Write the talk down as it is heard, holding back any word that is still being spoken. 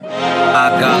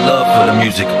for the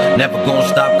music. Never gonna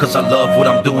stop cause I love what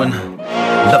I'm doing.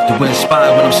 Love to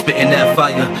inspire when I'm spitting that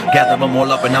fire. Gather them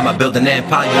all up and I'ma build an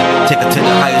empire. Take it to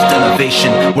the highest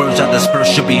elevation. Words I disperse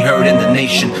should be heard in the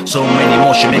nation. So many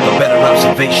more should make a better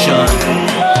observation.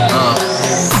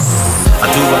 I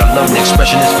do what I love, the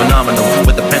expression is phenomenal.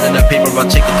 With a pen and a paper, I'll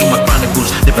take it through my chronicles.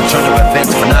 Different turn of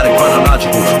events, but not in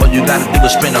chronological. All you gotta do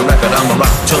is spin a record, I'ma rock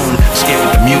the tune. Scared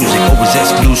with the music, always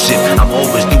exclusive. I'ma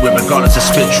always do it regardless of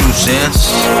spit true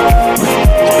sense.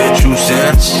 Spit true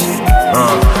sense.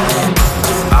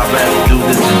 I'd rather do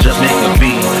this than just make a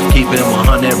beat. Keep it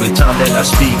 100 every time that I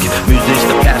speak. Music's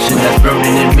the passion that's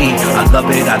burning in me. I love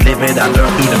it, I live it, I learn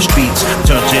through them streets.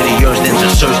 Turn to the yours, then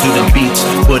just search through them beats.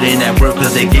 Put in that work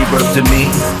cause they gave birth to me.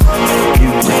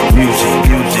 Music, music,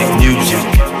 music, music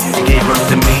gave birth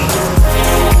to me.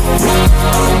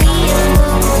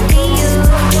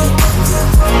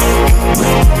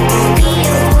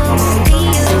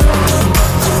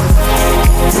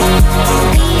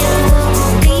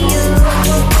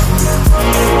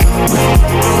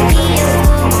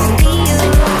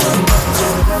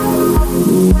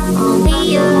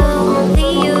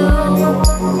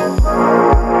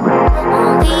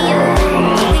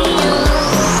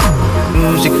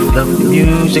 Love the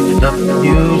music, love the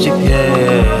music,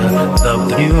 yeah. Love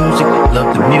the music, love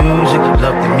the music,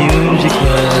 love the music,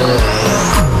 yeah.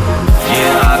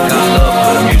 Yeah, I got love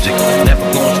for the music. Never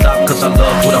gonna stop cause I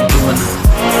love what I'm doing.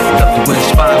 Love to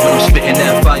inspire when I'm spitting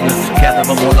that fire. Gather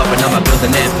them all up and I'ma build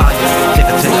an empire.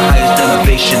 Take it to the highest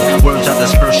elevation. Words I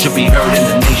disperse should be heard in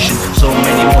the nation. So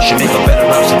many more should make a better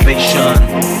observation.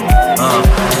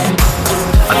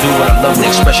 I do what I love, the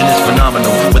expression is phenomenal.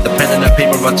 With a pen and a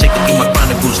paper, I'll take it through my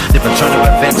chronicles. Different turn of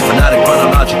events, but not in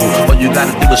chronological. All you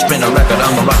gotta do is spin a record,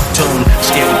 I'ma rock the tune.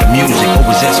 Scared with the music,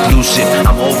 always exclusive.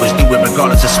 I'ma always do it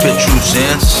regardless of spit true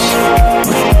sense.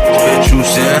 Spit true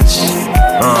sense.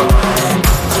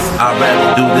 I'd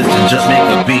rather do this than just make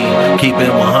a beat. Keep it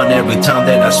 100 every time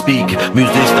that I speak.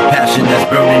 Music's the passion that's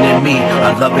burning in me.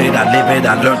 I love it, I live it,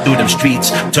 I learn through them streets.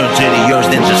 Turn to the yours,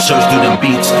 then just search through them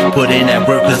beats. Put in that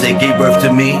work cause they gave birth to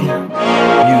me.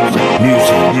 Music,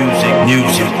 music, music,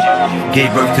 music gave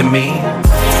birth to me.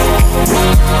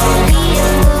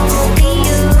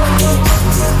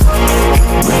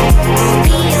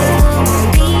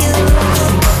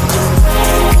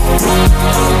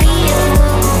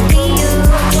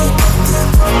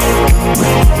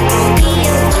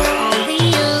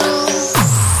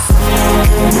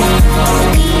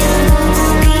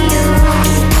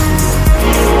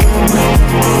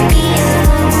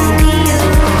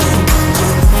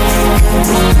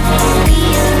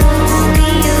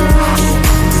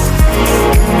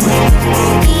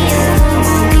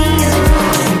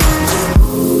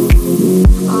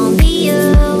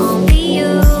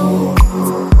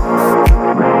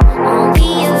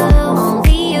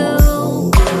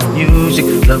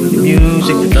 Love the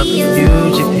music, love the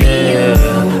music, yeah.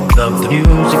 Love the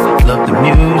music, love the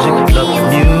music, love the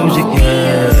music,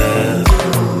 yeah.